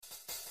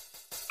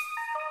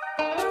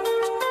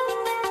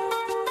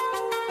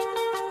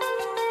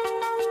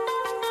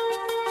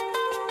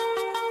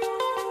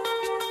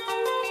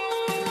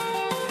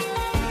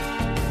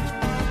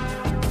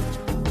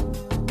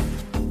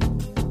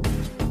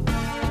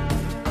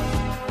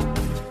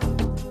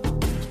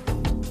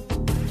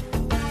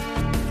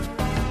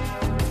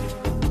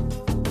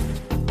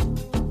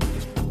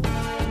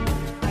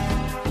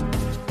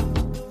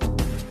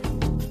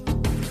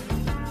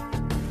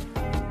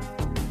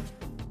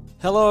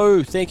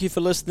Hello, thank you for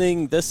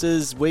listening. This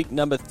is week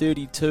number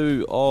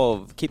 32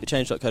 of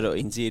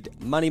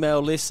keepthechange.co.nz Money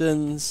Mail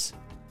Lessons.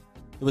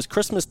 It was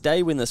Christmas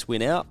Day when this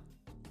went out.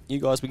 You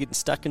guys were getting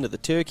stuck into the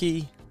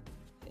turkey,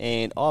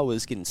 and I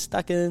was getting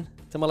stuck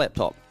into my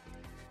laptop.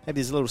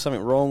 Maybe there's a little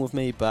something wrong with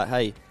me, but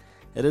hey,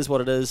 it is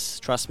what it is.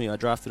 Trust me, I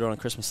drafted it on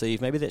Christmas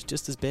Eve. Maybe that's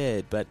just as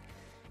bad, but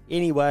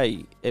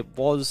anyway, it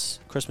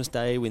was Christmas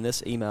Day when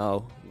this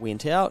email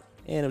went out,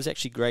 and it was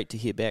actually great to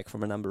hear back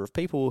from a number of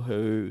people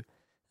who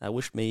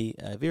wished me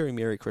a very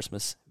Merry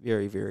Christmas.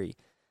 Very, very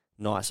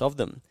nice of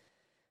them.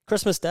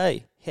 Christmas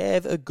Day,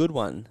 have a good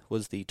one,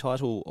 was the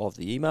title of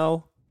the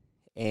email,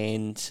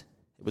 and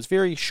it was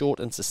very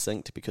short and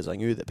succinct because I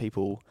knew that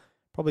people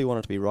probably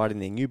wanted to be riding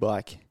their new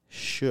bike,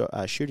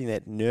 shooting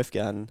that Nerf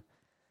gun,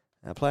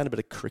 playing a bit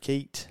of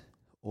cricket,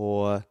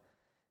 or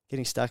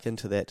getting stuck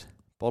into that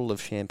bottle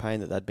of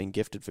champagne that they'd been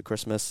gifted for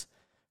Christmas.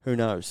 Who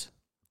knows?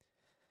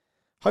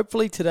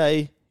 Hopefully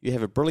today you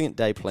have a brilliant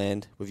day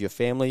planned with your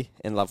family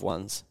and loved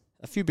ones.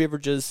 A few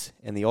beverages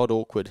and the odd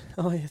awkward,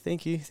 oh yeah,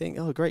 thank you,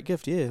 oh great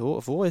gift, yeah,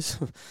 I've always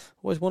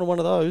wanted one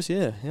of those,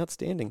 yeah,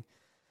 outstanding.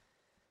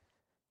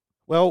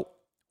 Well,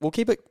 we'll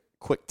keep it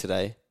quick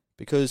today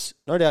because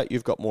no doubt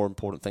you've got more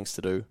important things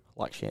to do,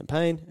 like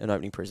champagne and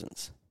opening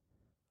presents.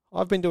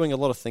 I've been doing a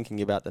lot of thinking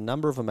about the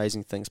number of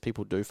amazing things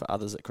people do for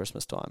others at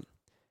Christmas time.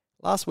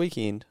 Last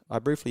weekend, I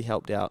briefly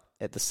helped out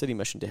at the City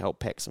Mission to help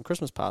pack some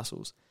Christmas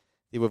parcels.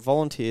 There were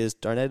volunteers,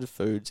 donated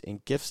foods,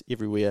 and gifts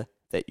everywhere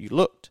that you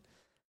looked.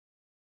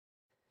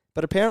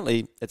 But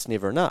apparently, it's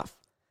never enough.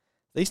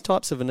 These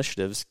types of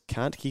initiatives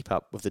can't keep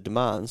up with the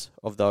demands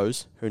of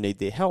those who need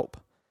their help.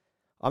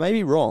 I may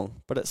be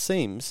wrong, but it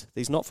seems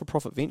these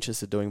not-for-profit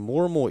ventures are doing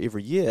more and more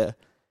every year,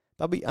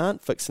 but we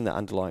aren't fixing the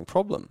underlying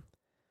problem.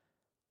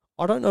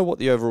 I don't know what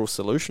the overall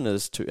solution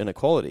is to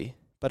inequality,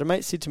 but a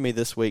mate said to me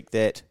this week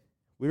that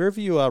wherever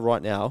you are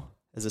right now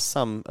is a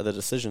sum of the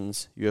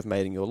decisions you have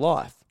made in your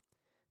life.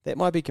 That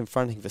might be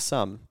confronting for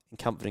some and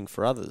comforting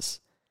for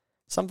others.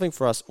 Something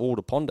for us all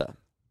to ponder.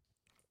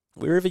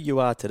 Wherever you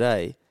are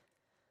today,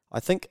 I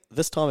think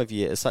this time of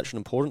year is such an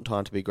important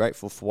time to be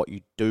grateful for what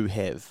you do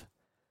have.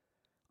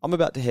 I'm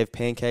about to have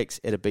pancakes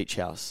at a beach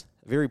house.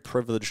 A very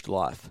privileged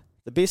life.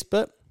 The best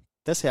bit?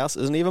 This house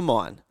isn't even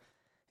mine.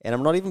 And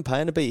I'm not even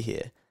paying to be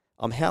here.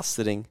 I'm house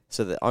sitting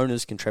so that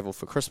owners can travel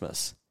for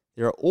Christmas.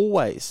 There are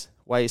always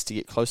ways to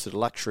get closer to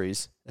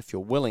luxuries if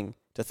you're willing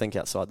to think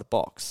outside the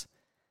box.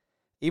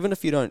 Even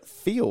if you don't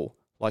feel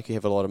like you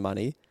have a lot of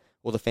money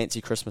or the fancy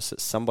Christmas that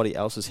somebody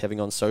else is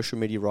having on social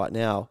media right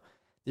now,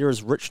 there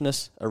is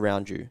richness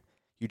around you.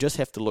 You just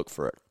have to look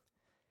for it.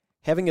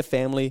 Having a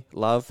family,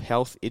 love,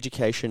 health,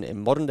 education,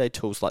 and modern-day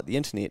tools like the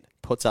internet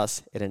puts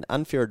us at an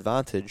unfair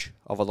advantage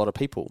of a lot of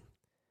people.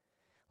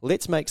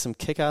 Let's make some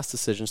kick-ass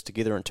decisions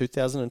together in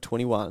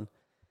 2021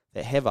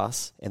 that have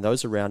us and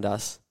those around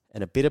us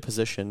in a better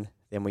position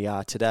than we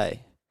are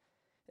today.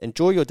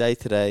 Enjoy your day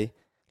today,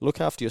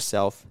 look after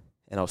yourself,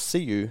 and I'll see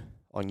you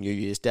on New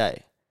Year's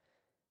Day.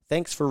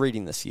 Thanks for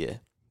reading this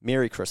year.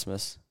 Merry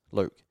Christmas,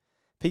 Luke.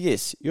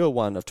 P.S. You're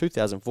one of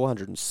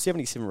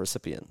 2,477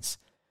 recipients.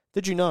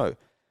 Did you know?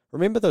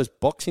 Remember those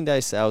Boxing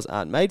Day sales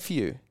aren't made for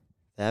you.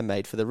 They're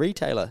made for the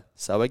retailer.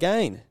 So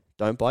again,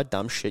 don't buy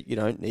dumb shit you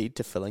don't need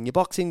to fill in your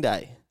Boxing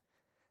Day.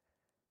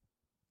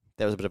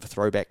 That was a bit of a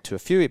throwback to a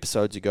few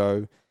episodes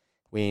ago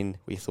when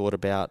we thought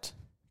about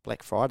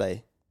Black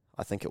Friday,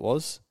 I think it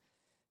was.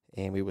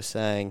 And we were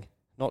saying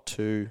not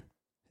to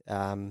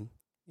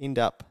end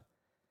up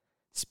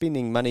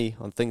spending money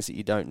on things that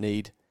you don't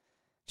need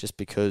just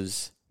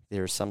because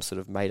there is some sort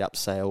of made-up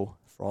sale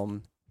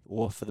from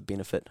or for the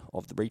benefit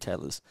of the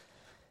retailers,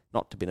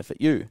 not to benefit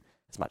you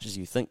as much as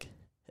you think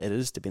it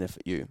is to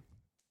benefit you.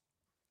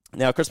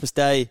 Now, Christmas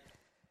Day,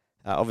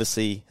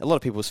 obviously a lot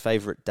of people's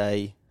favourite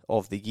day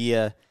of the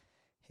year,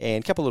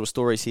 and a couple of little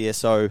stories here.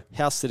 So,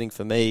 house sitting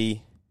for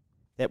me,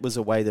 that was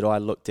a way that I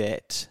looked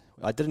at.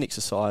 I did an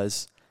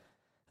exercise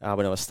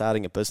when I was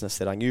starting a business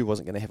that I knew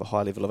wasn't going to have a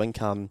high level of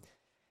income,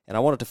 and I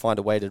wanted to find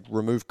a way to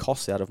remove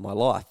costs out of my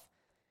life.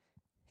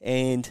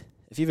 And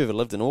if you've ever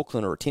lived in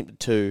Auckland or attempted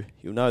to,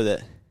 you'll know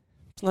that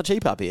it's not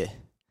cheap up here.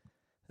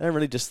 They don't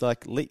really just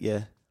let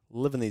you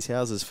live in these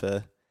houses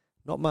for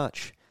not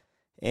much.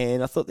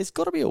 And I thought there's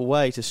got to be a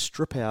way to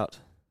strip out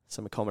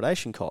some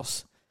accommodation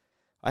costs.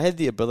 I had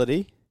the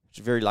ability, which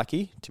is very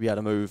lucky, to be able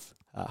to move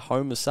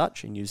home as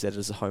such and use that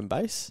as a home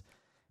base,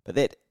 but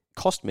that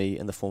cost me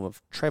in the form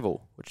of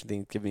travel, which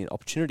then gave me an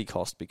opportunity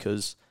cost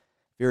because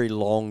very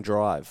long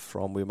drive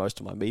from where most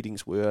of my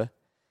meetings were.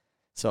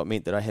 So it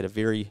meant that I had a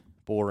very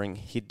boring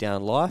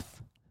head-down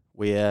life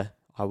where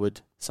I would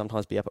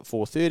sometimes be up at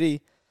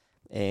 4:30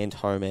 and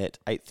home at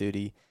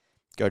 8:30,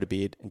 go to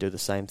bed and do the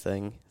same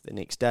thing the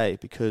next day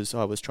because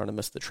I was trying to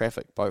miss the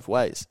traffic both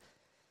ways.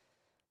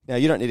 Now,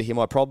 you don't need to hear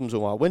my problems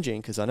or my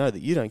whinging because I know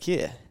that you don't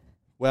care.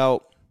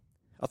 Well,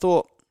 I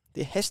thought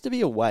there has to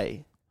be a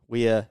way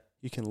where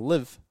you can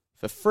live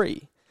for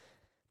free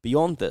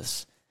beyond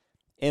this.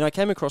 And I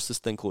came across this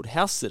thing called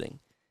house sitting.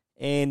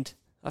 And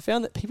I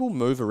found that people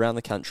move around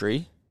the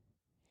country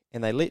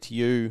and they let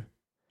you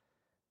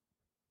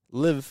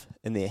live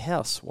in their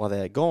house while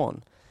they are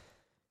gone.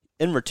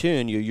 In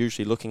return, you're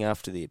usually looking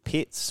after their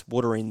pets,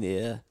 watering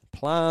their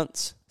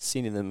plants,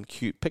 sending them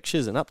cute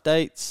pictures and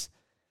updates,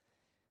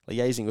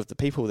 liaising with the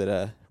people that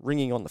are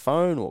ringing on the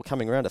phone or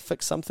coming around to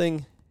fix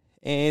something,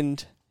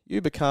 and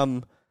you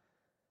become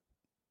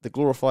the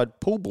glorified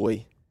pool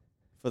boy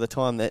for the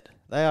time that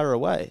they are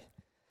away.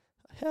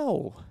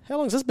 How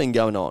long has this been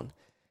going on?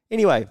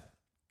 Anyway,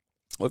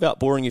 without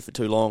boring you for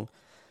too long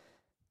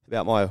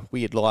about my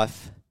weird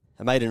life,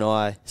 a mate and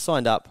I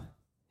signed up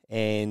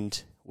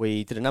and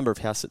we did a number of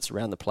house sits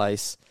around the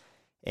place,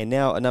 and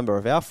now a number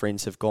of our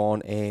friends have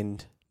gone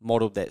and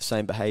modelled that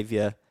same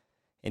behaviour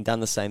and done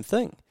the same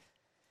thing.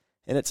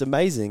 And it's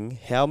amazing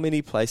how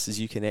many places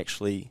you can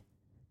actually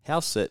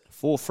house sit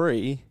for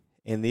free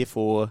and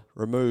therefore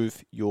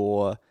remove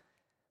one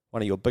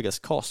of your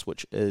biggest costs,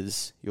 which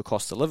is your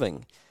cost of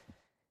living.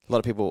 A lot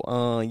of people,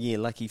 oh yeah,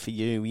 lucky for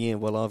you, yeah,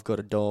 well I've got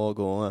a dog,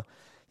 or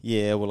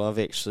yeah, well I've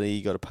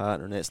actually got a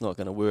partner and that's not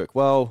going to work.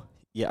 Well,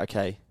 yeah,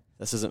 okay,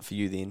 this isn't for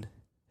you then.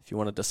 If you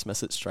want to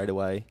dismiss it straight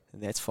away,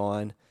 then that's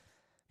fine.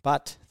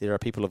 But there are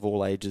people of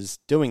all ages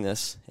doing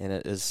this, and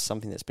it is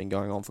something that's been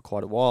going on for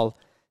quite a while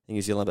in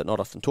New Zealand, but not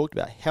often talked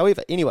about.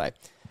 However, anyway,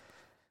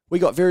 we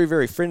got very,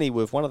 very friendly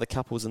with one of the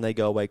couples, and they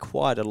go away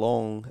quite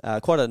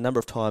a number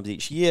of times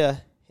each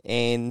year,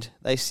 and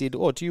they said,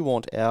 oh, do you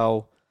want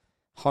our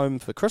home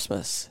for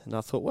Christmas? And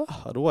I thought,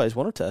 well, I'd always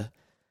wanted to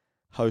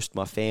host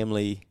my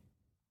family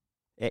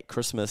at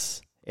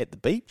Christmas at the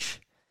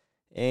beach,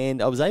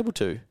 and I was able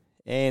to,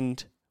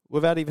 and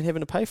without even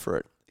having to pay for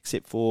it,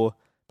 except for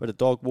a bit of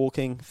dog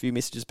walking, a few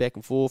messages back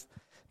and forth,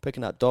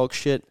 picking up dog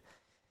shit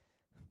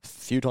a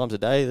few times a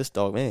day. This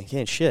dog, man,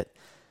 can't shit.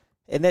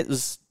 And that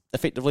was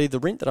effectively the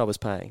rent that I was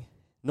paying,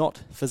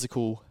 not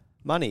physical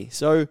money.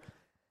 So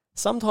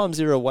sometimes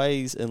there are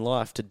ways in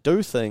life to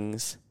do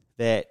things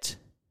that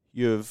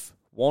you've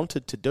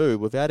wanted to do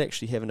without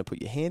actually having to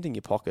put your hand in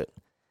your pocket,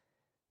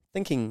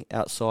 thinking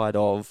outside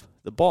of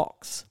the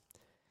box.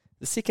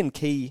 The second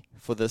key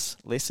for this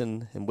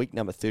lesson in week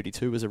number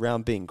 32 is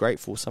around being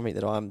grateful, something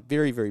that I'm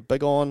very, very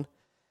big on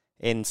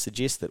and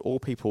suggest that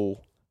all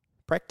people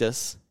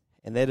practice,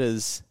 and that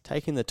is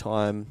taking the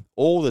time,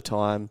 all the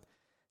time,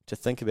 to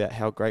think about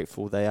how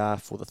grateful they are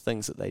for the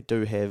things that they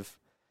do have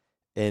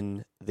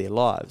in their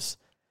lives.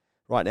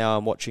 Right now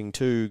I'm watching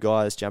two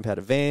guys jump out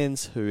of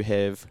vans who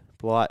have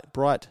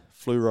bright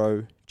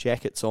fluoro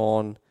jackets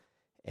on,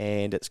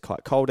 and it's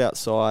quite cold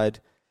outside,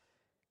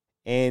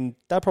 and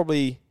they're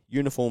probably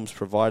uniforms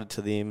provided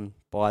to them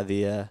by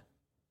their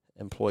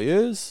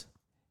employers,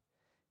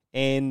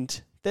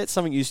 and that's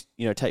something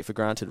you take for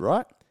granted,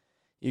 right?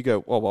 You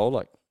go, well,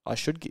 like I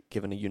should get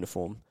given a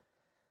uniform.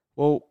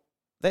 Well,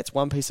 that's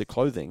one piece of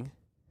clothing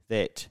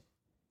that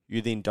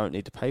you then don't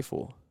need to pay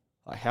for.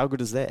 Like, how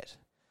good is that?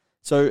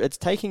 So it's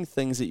taking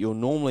things that you're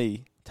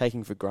normally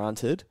taking for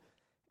granted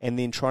and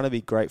then trying to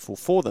be grateful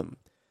for them.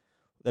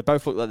 They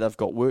both look like they've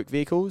got work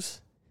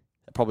vehicles.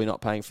 They're probably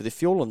not paying for their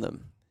fuel in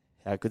them.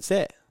 How good's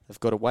that? They've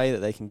got a way that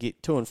they can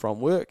get to and from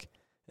work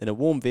in a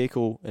warm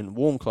vehicle, in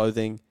warm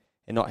clothing,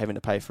 and not having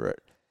to pay for it.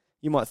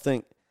 You might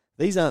think,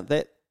 these aren't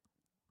that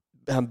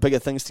bigger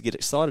things to get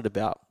excited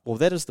about. Well,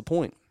 that is the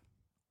point.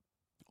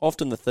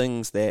 Often the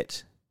things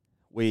that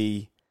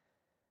we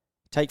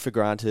take for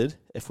granted,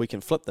 if we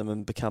can flip them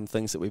and become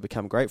things that we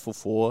become grateful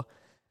for,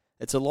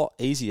 it's a lot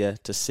easier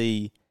to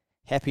see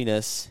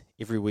happiness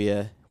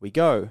everywhere we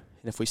go.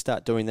 And if we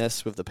start doing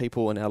this with the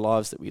people in our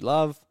lives that we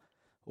love,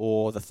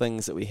 or the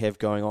things that we have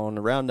going on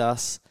around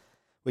us,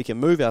 we can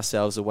move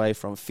ourselves away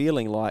from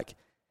feeling like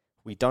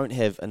we don't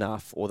have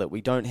enough, or that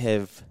we don't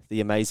have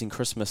the amazing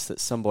Christmas that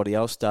somebody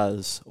else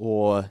does,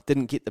 or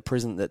didn't get the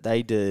present that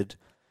they did,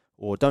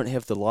 or don't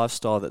have the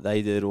lifestyle that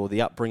they did, or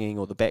the upbringing,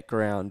 or the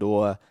background,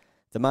 or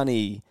the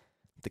money,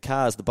 the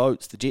cars, the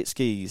boats, the jet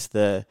skis,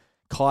 the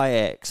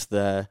kayaks,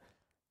 the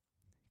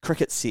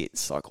cricket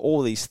sets, like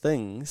all these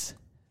things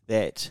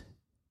that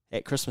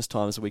at Christmas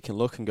times we can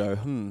look and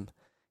go,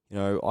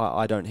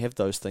 I don't have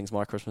those things.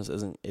 My Christmas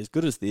isn't as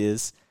good as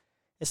theirs.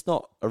 It's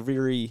not a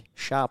very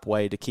sharp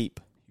way to keep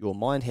your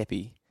mind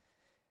happy.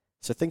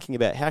 So thinking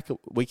about how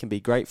we can be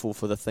grateful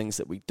for the things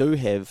that we do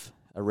have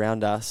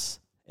around us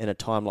in a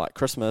time like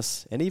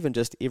Christmas, and even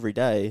just every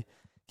day,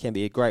 can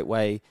be a great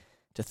way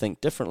to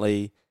think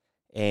differently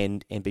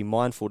and be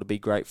mindful to be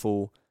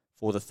grateful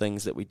for the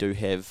things that we do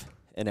have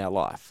in our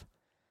life.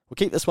 We'll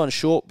keep this one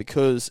short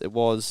because it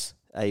was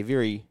a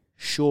very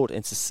short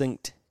and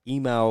succinct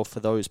email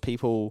for those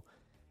people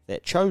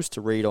that chose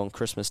to read on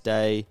Christmas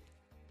Day,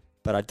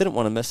 but I didn't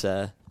want to miss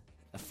a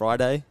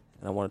Friday,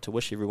 and I wanted to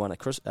wish everyone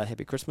a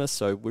happy Christmas.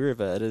 So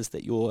wherever it is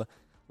that you're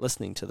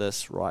listening to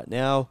this right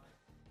now,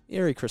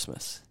 Merry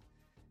Christmas.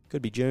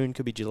 Could be June,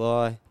 could be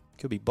July,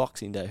 could be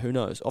Boxing Day, who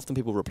knows? Often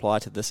people reply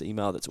to this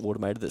email that's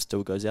automated that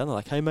still goes out, and they're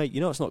like, hey mate,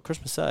 it's not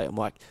Christmas Day. I'm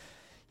like,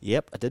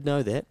 yep, I did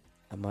know that.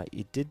 I'm like,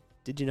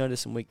 did you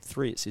notice in week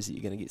 3 it says that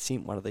you're going to get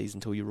sent one of these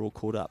until you're all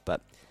caught up?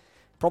 But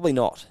probably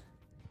not.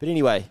 But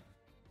anyway,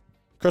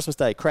 Christmas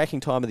Day, cracking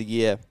time of the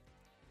year.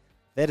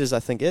 That is, I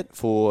think, it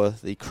for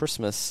the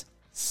Christmas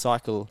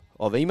cycle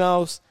of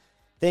emails.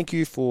 Thank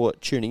you for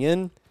tuning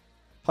in.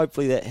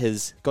 Hopefully that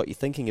has got you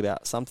thinking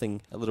about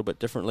something a little bit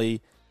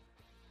differently.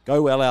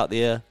 Go well out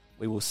there.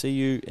 We will see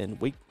you in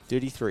week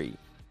 33.